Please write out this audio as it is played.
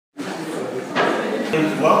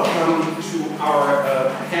And welcome to our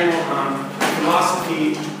panel on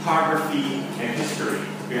philosophy, topography, and history.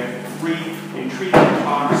 We have 3 intriguing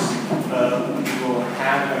talks. We will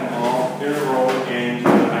have them all in a row, and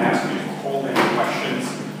I ask you to hold any questions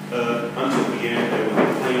until the end. There will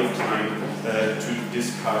be plenty of time to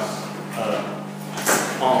discuss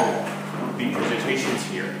all the presentations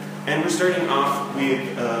here. And we're starting off with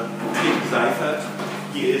Peter Seifert.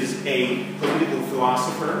 He is a political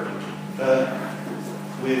philosopher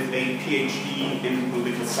with a PhD in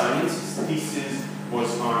political science. His thesis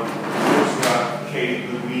was on Ursula K.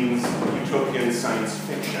 Le Guin's Utopian science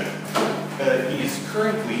fiction. He is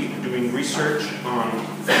currently doing research on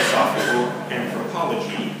philosophical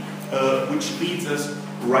anthropology, which leads us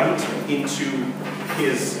right into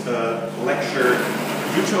his lecture,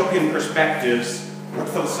 Utopian Perspectives, what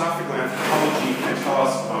philosophical anthropology can tell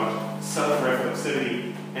us about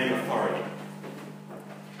self-reflexivity and authority.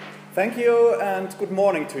 Thank you, and good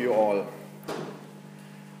morning to you all.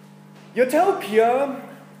 Utopia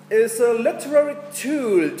is a literary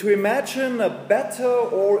tool to imagine a better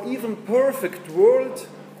or even perfect world.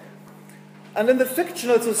 And in the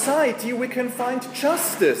fictional society we can find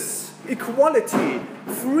justice, equality,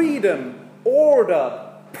 freedom, order,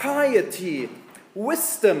 piety,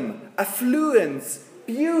 wisdom, affluence,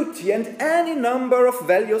 beauty, and any number of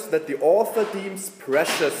values that the author deems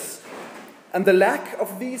precious. And the lack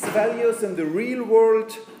of these values in the real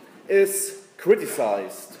world is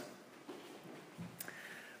criticized.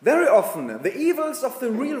 Very often, the evils of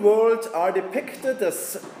the real world are depicted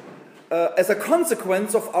as a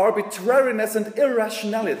consequence of arbitrariness and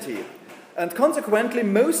irrationality. And consequently,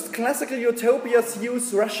 most classical utopias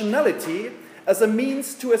use rationality as a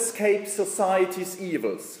means to escape society's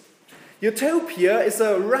evils. Utopia is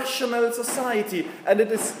a rational society, and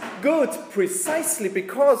it is good precisely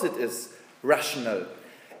because it is rational.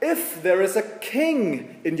 If there is a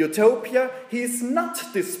king in utopia, he is not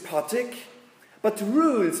despotic, but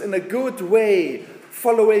rules in a good way,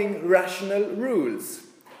 following rational rules.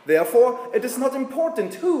 Therefore, it is not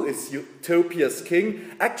important who is utopia's king.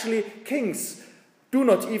 Actually, kings do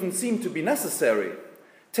not even seem to be necessary.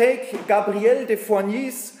 Take Gabriel de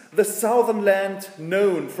Foigny's The Southern Land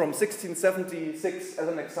Known from 1676 as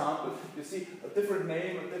an example. You see, a different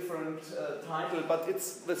name, a different title, but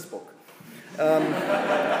it's this book.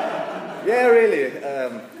 Yeah, really.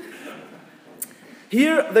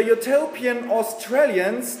 Here, the utopian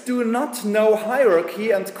Australians do not know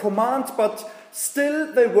hierarchy and command, but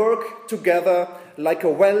still they work together like a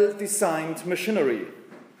well-designed machinery.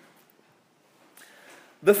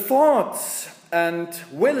 The thoughts and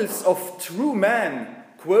wills of true men,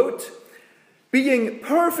 quote, being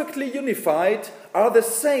perfectly unified, are the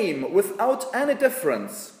same without any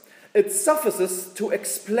difference. It suffices to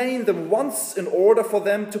explain them once in order for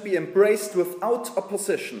them to be embraced without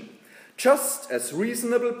opposition. Just as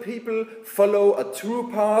reasonable people follow a true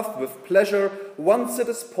path with pleasure once it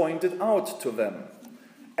is pointed out to them.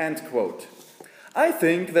 End quote. I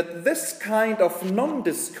think that this kind of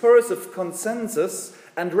non-discursive consensus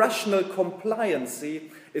and rational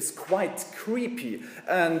compliancy is quite creepy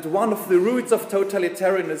and one of the roots of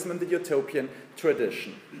totalitarianism in the utopian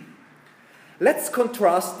tradition. Let's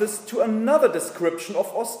contrast this to another description of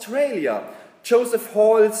Australia, Joseph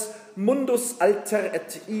Hall's Mundus alter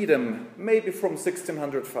et idem, maybe from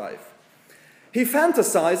 1605. He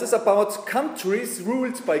fantasizes about countries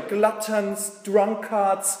ruled by gluttons,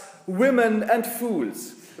 drunkards, women and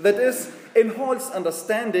fools. That is, in Hall's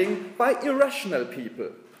understanding, by irrational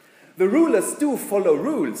people. The rulers do follow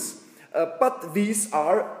rules, but these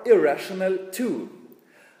are irrational too.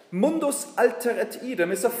 Mundus alter et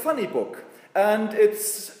idem is a funny book, and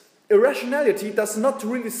its irrationality does not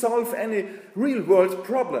really solve any real-world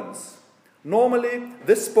problems. Normally,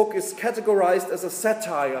 this book is categorized as a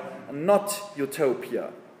satire and not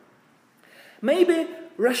utopia. Maybe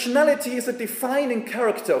rationality is a defining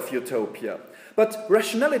character of utopia, but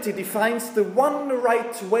rationality defines the one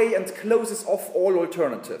right way and closes off all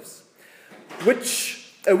alternatives.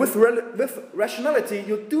 With rationality,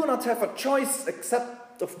 you do not have a choice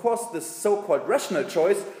except, of course, this so-called rational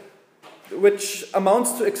choice, which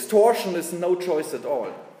amounts to extortion, is no choice at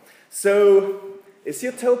all. So, is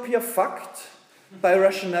utopia fucked by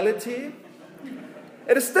rationality?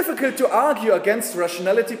 It is difficult to argue against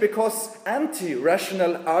rationality because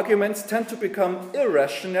anti-rational arguments tend to become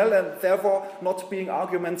irrational and therefore not being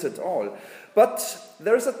arguments at all. But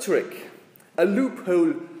there is a trick, a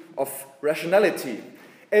loophole of rationality.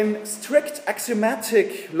 In strict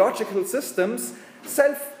axiomatic logical systems,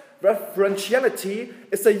 self-referentiality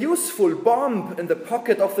is a useful bomb in the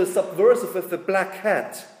pocket of the subversive with the black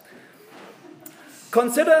hat.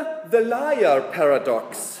 Consider the liar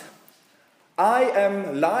paradox. I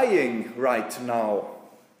am lying right now.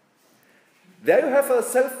 There you have a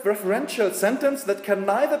self-referential sentence that can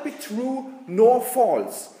neither be true nor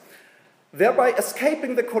false, thereby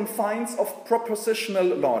escaping the confines of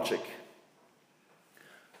propositional logic.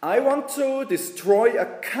 I want to destroy a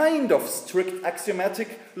kind of strict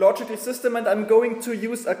axiomatic logical system, and I'm going to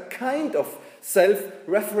use a kind of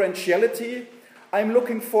self-referentiality. I'm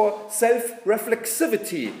looking for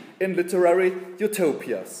self-reflexivity in literary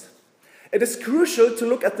utopias. It is crucial to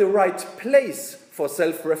look at the right place for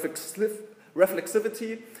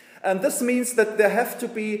self-reflexivity, and this means that there have to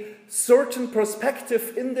be certain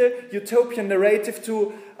perspective in the utopian narrative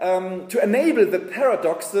to enable the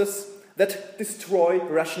paradoxes that destroy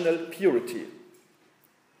rational purity.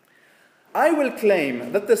 I will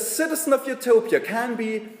claim that the citizen of utopia can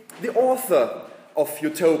be the author of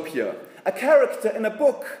utopia. A character in a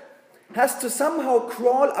book has to somehow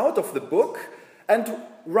crawl out of the book and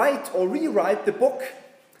write or rewrite the book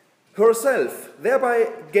herself, thereby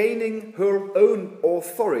gaining her own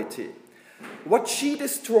authority. What she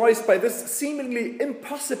destroys by this seemingly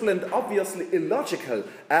impossible and obviously illogical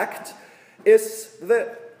act is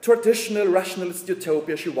the traditional rationalist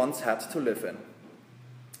utopia she once had to live in.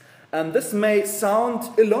 And this may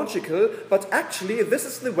sound illogical, but actually this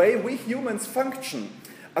is the way we humans function,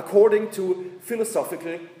 according to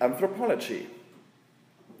philosophical anthropology.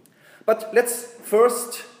 But let's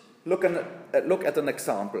first look at an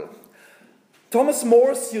example. Thomas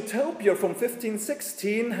More's Utopia from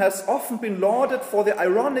 1516 has often been lauded for the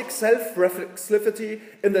ironic self-reflexivity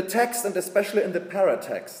in the text and especially in the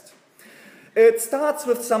paratext. It starts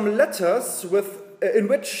with some letters in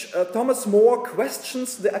which Thomas More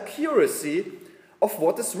questions the accuracy of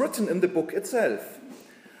what is written in the book itself.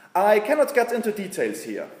 I cannot get into details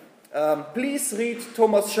here. Please read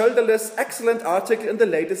Thomas Schölderle's excellent article in the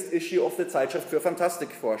latest issue of the Gesellschaft für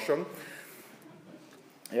Fantastikforschung.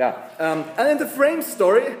 And in the frame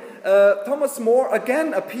story, Thomas More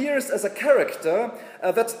again appears as a character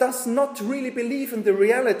that does not really believe in the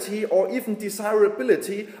reality or even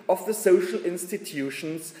desirability of the social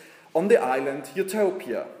institutions on the island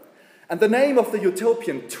Utopia. And the name of the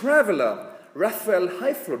utopian traveler, Raphael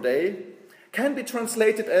Hyfloday, can be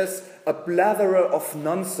translated as a blatherer of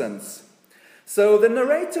nonsense. So the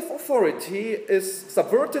narrative authority is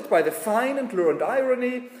subverted by the fine and learned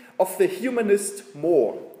irony of the humanist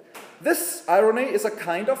More. This irony is a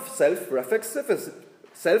kind of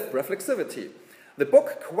self-reflexivity. The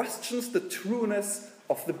book questions the trueness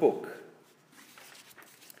of the book.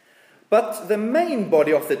 But the main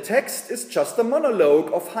body of the text is just a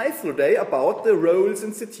monologue of Hyfloday about the roles,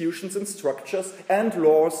 institutions and structures and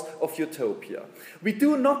laws of utopia. We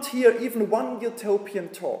do not hear even one utopian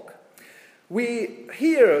talk. We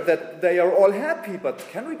hear that they are all happy, but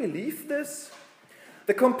can we believe this?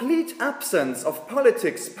 The complete absence of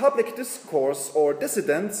politics, public discourse or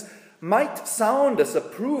dissidence might sound as a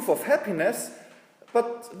proof of happiness,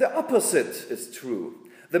 but the opposite is true.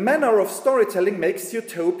 The manner of storytelling makes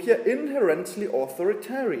utopia inherently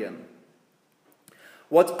authoritarian.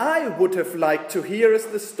 What I would have liked to hear is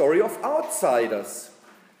the story of outsiders,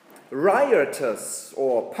 rioters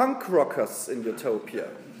or punk rockers in utopia.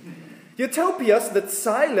 Utopias that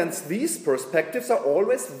silence these perspectives are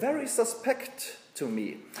always very suspect to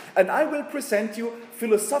me, and I will present you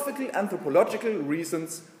philosophical anthropological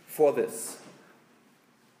reasons for this.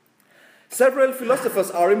 Several philosophers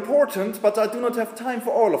are important, but I do not have time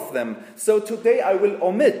for all of them. So today I will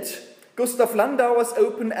omit Gustav Landauer's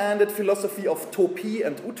open-ended philosophy of Topie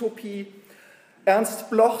and Utopie, Ernst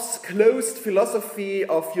Bloch's closed philosophy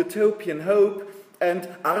of utopian hope, and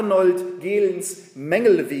Arnold Gehlen's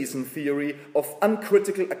Mängelwesen theory of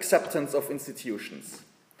uncritical acceptance of institutions.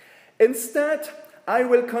 Instead, I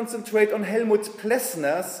will concentrate on Helmut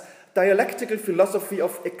Plessner's dialectical philosophy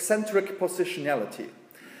of eccentric positionality.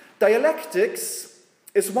 Dialectics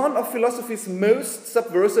is one of philosophy's most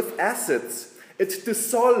subversive assets. It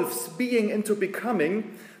dissolves being into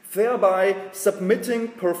becoming, thereby submitting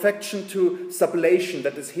perfection to sublation,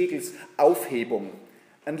 that is Hegel's Aufhebung.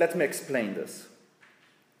 And let me explain this.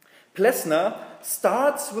 Plessner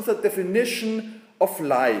starts with a definition of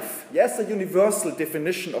life. Yes, a universal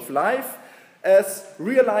definition of life as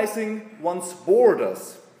realizing one's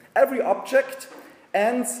borders. Every object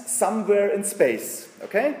ends somewhere in space,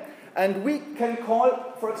 okay? And we can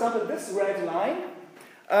call, for example, this red line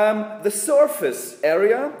the surface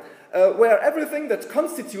area where everything that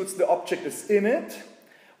constitutes the object is in it,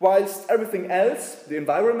 whilst everything else, the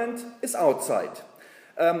environment, is outside.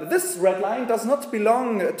 This red line does not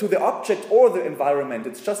belong to the object or the environment.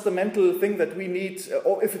 It's just a mental thing that we need,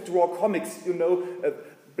 or if you draw comics, you know,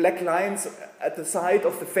 black lines at the side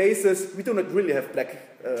of the faces. We do not really have black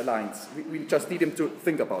lines. We just need them to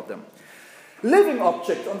think about them. Living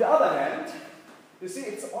objects, on the other hand, you see,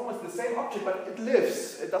 it's almost the same object, but it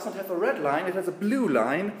lives. It doesn't have a red line, it has a blue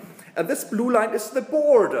line. And this blue line is the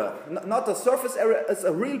border, not a surface area, it's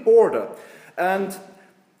a real border. And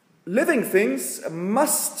living things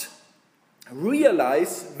must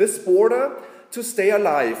realize this border to stay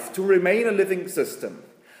alive, to remain a living system.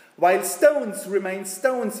 While stones remain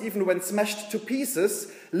stones even when smashed to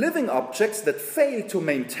pieces, living objects that fail to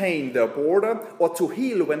maintain their border or to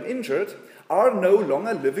heal when injured are no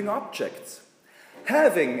longer living objects.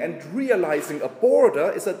 Having and realizing a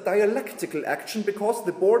border is a dialectical action because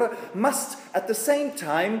the border must at the same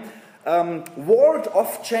time ward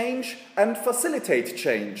off change and facilitate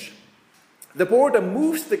change. The border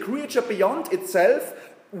moves the creature beyond itself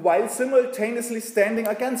while simultaneously standing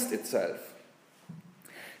against itself.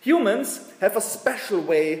 Humans have a special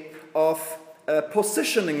way of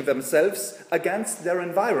positioning themselves against their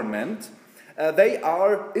environment. They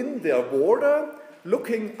are in their border,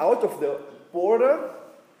 looking out of the border,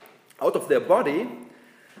 out of their body,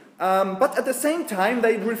 but at the same time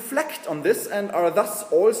they reflect on this and are thus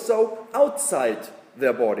also outside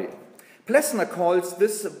their body. Plessner calls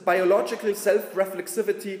this biological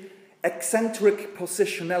self-reflexivity eccentric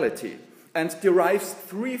positionality and derives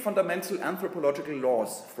 3 fundamental anthropological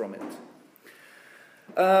laws from it.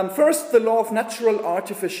 First, the law of natural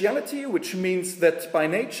artificiality, which means that by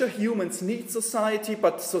nature humans need society,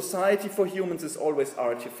 but society for humans is always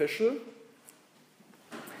artificial.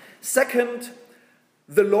 Second,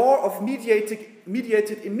 the law of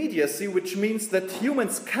mediated immediacy, which means that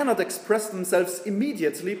humans cannot express themselves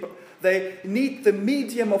immediately, but they need the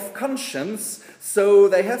medium of conscience, so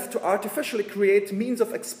they have to artificially create means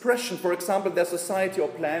of expression, for example, their society or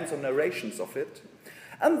plans or narrations of it.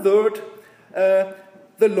 And third,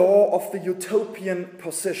 the law of the utopian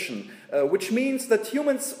position, which means that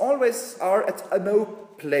humans always are at a no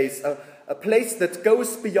place, a place that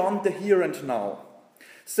goes beyond the here and now.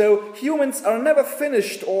 So humans are never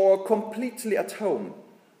finished or completely at home.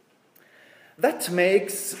 That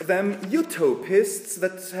makes them utopists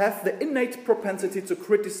that have the innate propensity to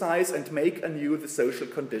criticize and make anew the social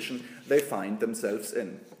condition they find themselves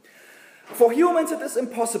in. For humans it is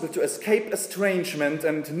impossible to escape estrangement,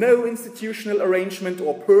 and no institutional arrangement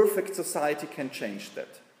or perfect society can change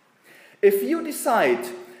that. If you decide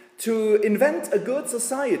to invent a good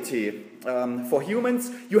society for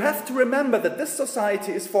humans, you have to remember that this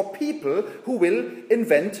society is for people who will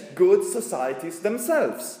invent good societies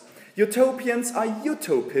themselves. Utopians are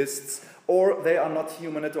utopists, or they are not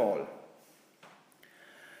human at all.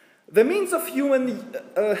 The means of human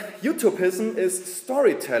utopism is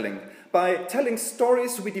storytelling. By telling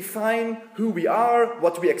stories, we define who we are,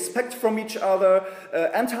 what we expect from each other,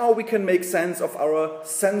 and how we can make sense of our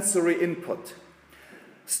sensory input.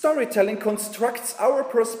 Storytelling constructs our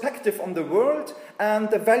perspective on the world and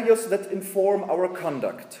the values that inform our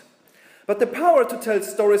conduct. But the power to tell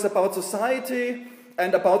stories about society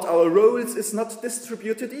and about our roles is not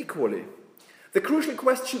distributed equally. The crucial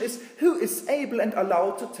question is who is able and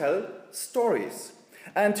allowed to tell stories,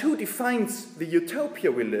 and who defines the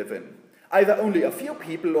utopia we live in. Either only a few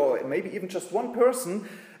people, or maybe even just one person,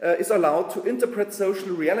 is allowed to interpret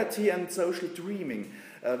social reality and social dreaming.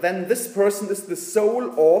 Then this person is the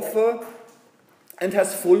sole author and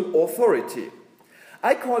has full authority.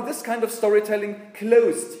 I call this kind of storytelling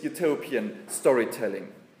closed utopian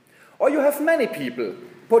storytelling. Or you have many people,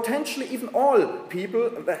 potentially even all people,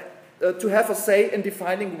 to have a say in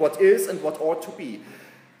defining what is and what ought to be.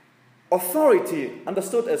 Authority,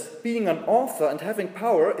 understood as being an author and having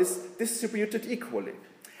power, is distributed equally.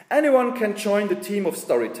 Anyone can join the team of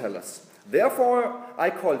storytellers. Therefore, I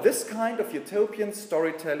call this kind of utopian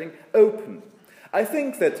storytelling open. I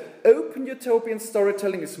think that open utopian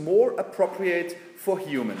storytelling is more appropriate for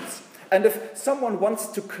humans. And if someone wants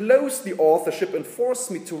to close the authorship and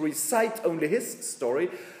force me to recite only his story,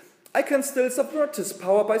 I can still subvert his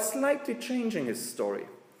power by slightly changing his story.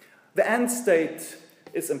 The end state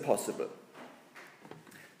is impossible.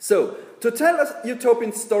 So, to tell a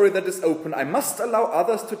utopian story that is open, I must allow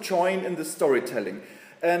others to join in the storytelling.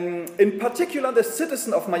 In particular, the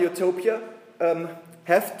citizens of my utopia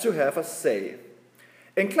have to have a say.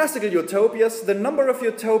 In classical utopias, the number of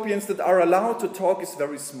utopians that are allowed to talk is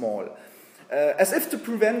very small, as if to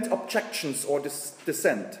prevent objections or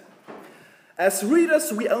dissent. As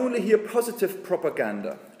readers, we only hear positive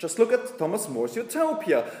propaganda. Just look at Thomas More's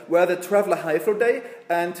Utopia, where the traveller Hythloday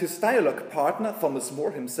and his dialogue partner, Thomas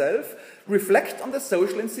More himself, reflect on the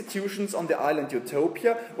social institutions on the island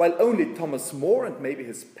Utopia, while only Thomas More and maybe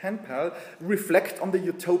his pen pal reflect on the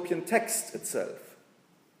utopian text itself.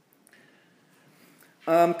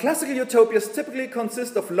 Classical utopias typically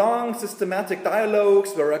consist of long, systematic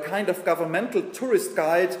dialogues where a kind of governmental tourist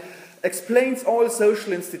guide explains all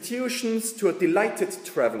social institutions to a delighted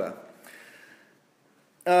traveller.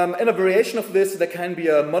 In a variation of this, there can be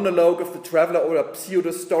a monologue of the traveller or a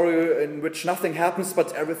pseudo-story in which nothing happens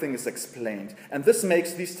but everything is explained. And this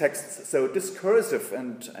makes these texts so discursive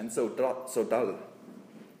and so dull.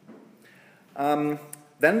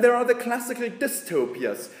 Then there are the classical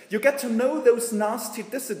dystopias. You get to know those nasty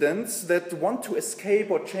dissidents that want to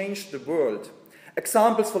escape or change the world.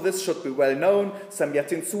 Examples for this should be well known: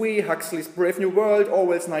 Samyatin Sui, Huxley's Brave New World,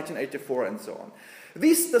 Orwell's 1984, and so on.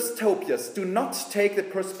 These dystopias do not take the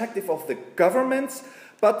perspective of the governments,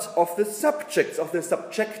 but of the subjects, of the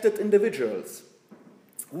subjected individuals.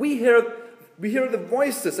 We hear the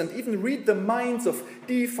voices and even read the minds of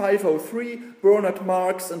D503, Bernard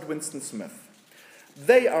Marx, and Winston Smith.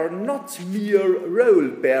 They are not mere role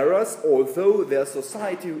bearers, although their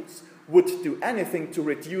societies would do anything to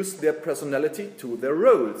reduce their personality to their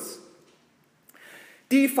roles.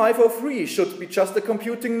 D503 should be just a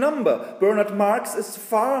computing number. Bernard Marx is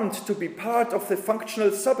farmed to be part of the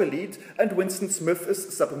functional sub-elite, and Winston Smith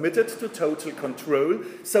is submitted to total control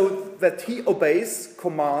so that he obeys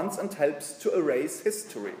commands and helps to erase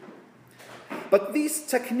history. But these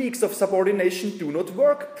techniques of subordination do not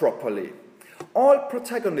work properly. All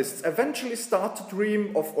protagonists eventually start to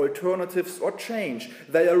dream of alternatives or change.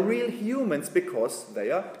 They are real humans because they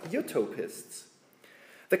are utopists.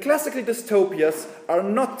 The classical dystopias are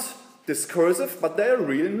not discursive, but they are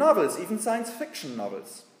real novels, even science fiction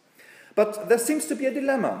novels. But there seems to be a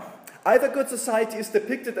dilemma. Either good society is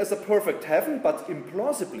depicted as a perfect heaven, but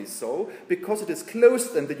implausibly so, because it is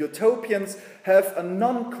closed and the utopians have a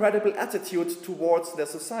non-credible attitude towards their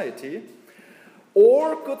society,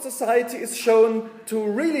 or good society is shown to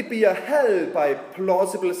really be a hell by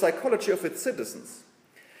plausible psychology of its citizens.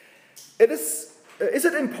 Is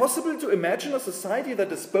it impossible to imagine a society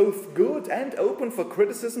that is both good and open for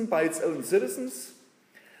criticism by its own citizens?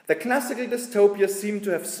 The classical dystopias seem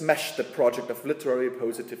to have smashed the project of literary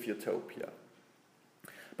positive utopia.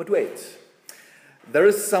 But wait, there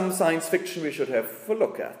is some science fiction we should have a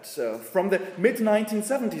look at. From the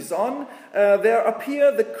mid-1970s on, there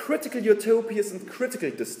appear the critical utopias and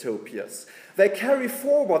critical dystopias. They carry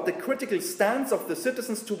forward the critical stance of the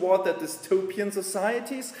citizens toward their dystopian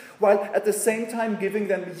societies, while at the same time giving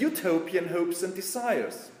them utopian hopes and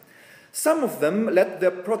desires. Some of them let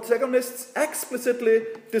their protagonists explicitly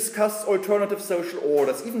discuss alternative social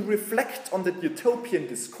orders, even reflect on the utopian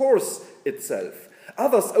discourse itself.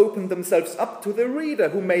 Others open themselves up to the reader,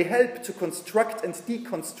 who may help to construct and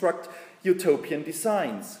deconstruct utopian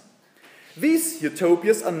designs. These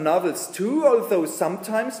utopias are novels too, although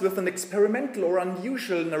sometimes with an experimental or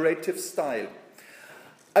unusual narrative style.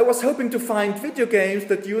 I was hoping to find video games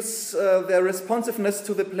that use their responsiveness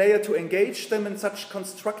to the player to engage them in such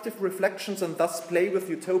constructive reflections and thus play with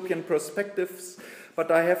utopian perspectives, but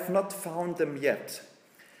I have not found them yet.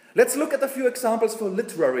 Let's look at a few examples for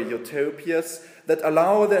literary utopias that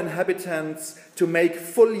allow the inhabitants to make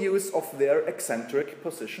full use of their eccentric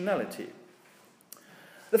positionality.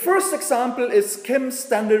 The first example is Kim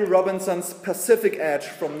Stanley Robinson's Pacific Edge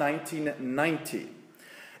from 1990.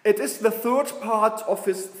 It is the third part of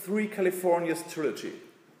his Three Californias trilogy.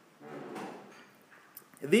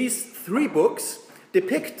 These three books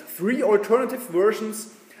depict three alternative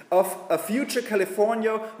versions of a future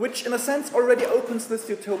California, which in a sense already opens this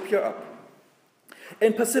utopia up.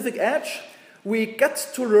 In Pacific Edge, we get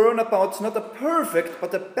to learn about not a perfect,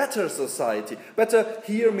 but a better society. Better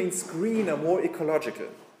here means greener, more ecological.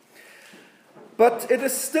 But it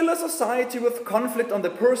is still a society with conflict on the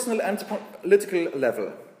personal and political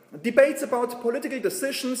level. Debates about political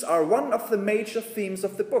decisions are one of the major themes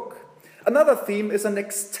of the book. Another theme is an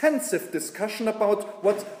extensive discussion about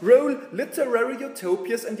what role literary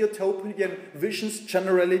utopias and utopian visions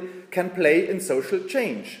generally can play in social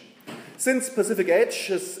change. Since Pacific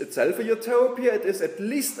Edge is itself a utopia, it is at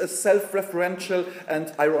least as self-referential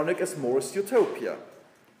and ironic as More's Utopia.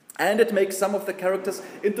 And it makes some of the characters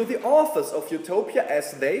into the authors of utopia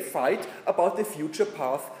as they fight about the future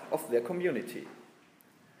path of their community.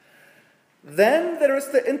 Then there is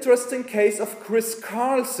the interesting case of Chris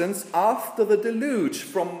Carlson's After the Deluge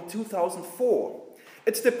from 2004.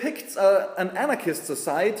 It depicts an anarchist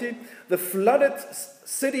society, the flooded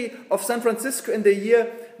city of San Francisco in the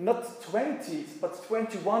year not 20, but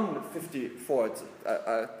 2154.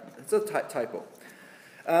 It's a typo.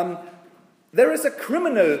 There is a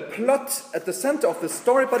criminal plot at the center of the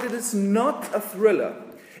story, but it is not a thriller.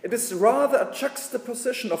 It is rather a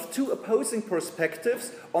juxtaposition of two opposing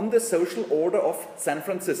perspectives on the social order of San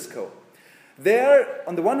Francisco. There,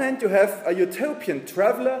 on the one hand, you have a utopian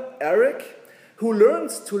traveler, Eric, who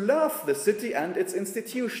learns to love the city and its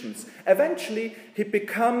institutions. Eventually, he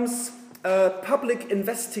becomes a public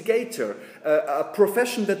investigator, a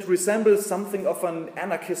profession that resembles something of an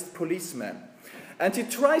anarchist policeman. And he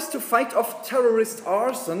tries to fight off terrorist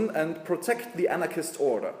arson and protect the anarchist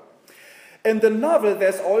order. In the novel,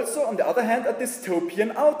 there's also, on the other hand, a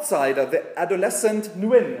dystopian outsider, the adolescent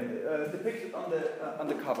Nguyen, depicted on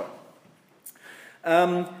the cover.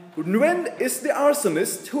 Nguyen is the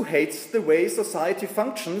arsonist who hates the way society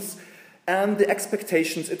functions and the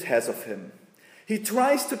expectations it has of him. He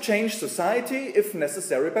tries to change society, if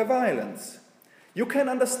necessary, by violence. You can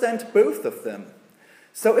understand both of them.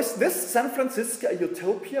 So is this San Francisco a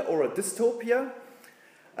utopia or a dystopia?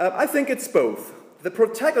 I think it's both. The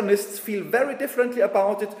protagonists feel very differently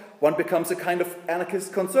about it. One becomes a kind of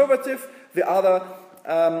anarchist conservative, the other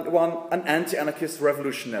one an anti-anarchist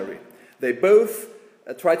revolutionary. They both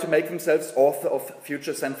try to make themselves author of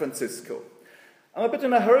future San Francisco. I'm a bit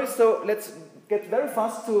in a hurry, so let's get very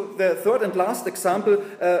fast to the third and last example,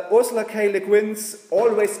 Ursula K. Le Guin's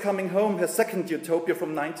Always Coming Home, her second utopia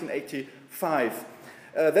from 1985.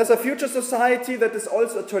 There's a future society that is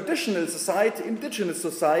also a traditional society, indigenous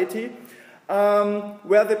society,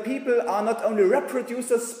 where the people are not only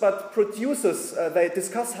reproducers but producers. They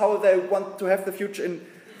discuss how they want to have the future in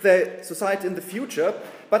the society in the future.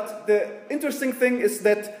 But the interesting thing is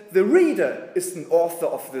that the reader is an author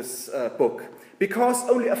of this book, because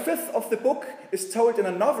only a fifth of the book is told in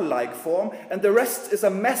a novel-like form, and the rest is a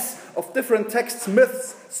mess of different texts,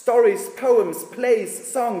 myths, stories, poems,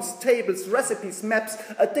 plays, songs, tables, recipes, maps,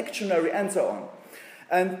 a dictionary, and so on.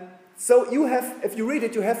 And so you have, if you read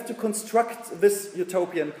it, you have to construct this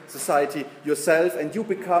utopian society yourself, and you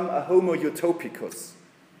become a homo utopicus.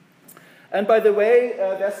 And by the way,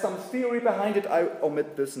 there's some theory behind it. I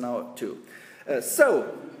omit this now too.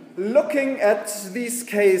 So, looking at these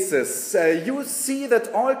cases, you see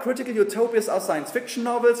that all critical utopias are science fiction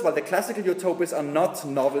novels, while the classical utopias are not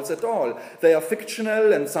novels at all. They are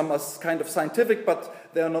fictional, and some are kind of scientific, but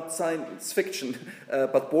they are not science fiction,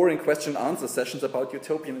 but boring question-answer sessions about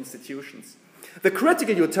utopian institutions. The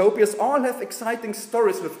critical utopias all have exciting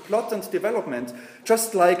stories with plot and development,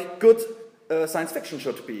 just like good science fiction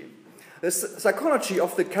should be. The psychology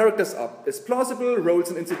of the characters is plausible, roles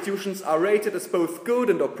and institutions are rated as both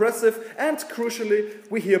good and oppressive, and crucially,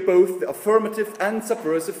 we hear both the affirmative and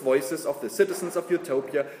subversive voices of the citizens of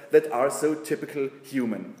utopia that are so typical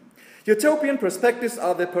human. Utopian perspectives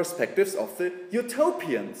are the perspectives of the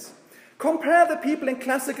utopians. Compare the people in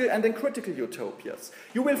classical and in critical utopias.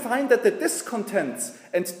 You will find that the discontents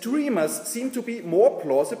and dreamers seem to be more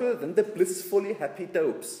plausible than the blissfully happy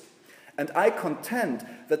dopes. And I contend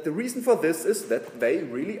that the reason for this is that they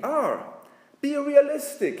really are. Be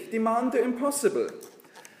realistic, demand the impossible.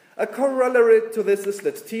 A corollary to this is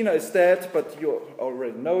that Tina is dead, but you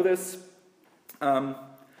already know this.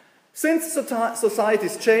 Since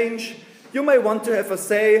societies change, you may want to have a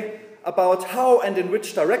say about how and in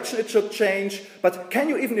which direction it should change, but can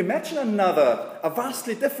you even imagine a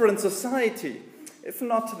vastly different society? If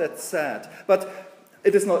not, that's sad. But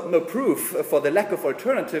it is no proof for the lack of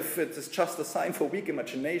alternative, it is just a sign for weak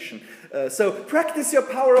imagination. So practice your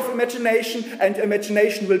power of imagination, and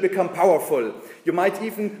imagination will become powerful. You might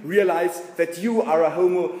even realize that you are a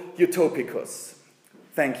homo utopicus.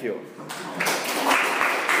 Thank you.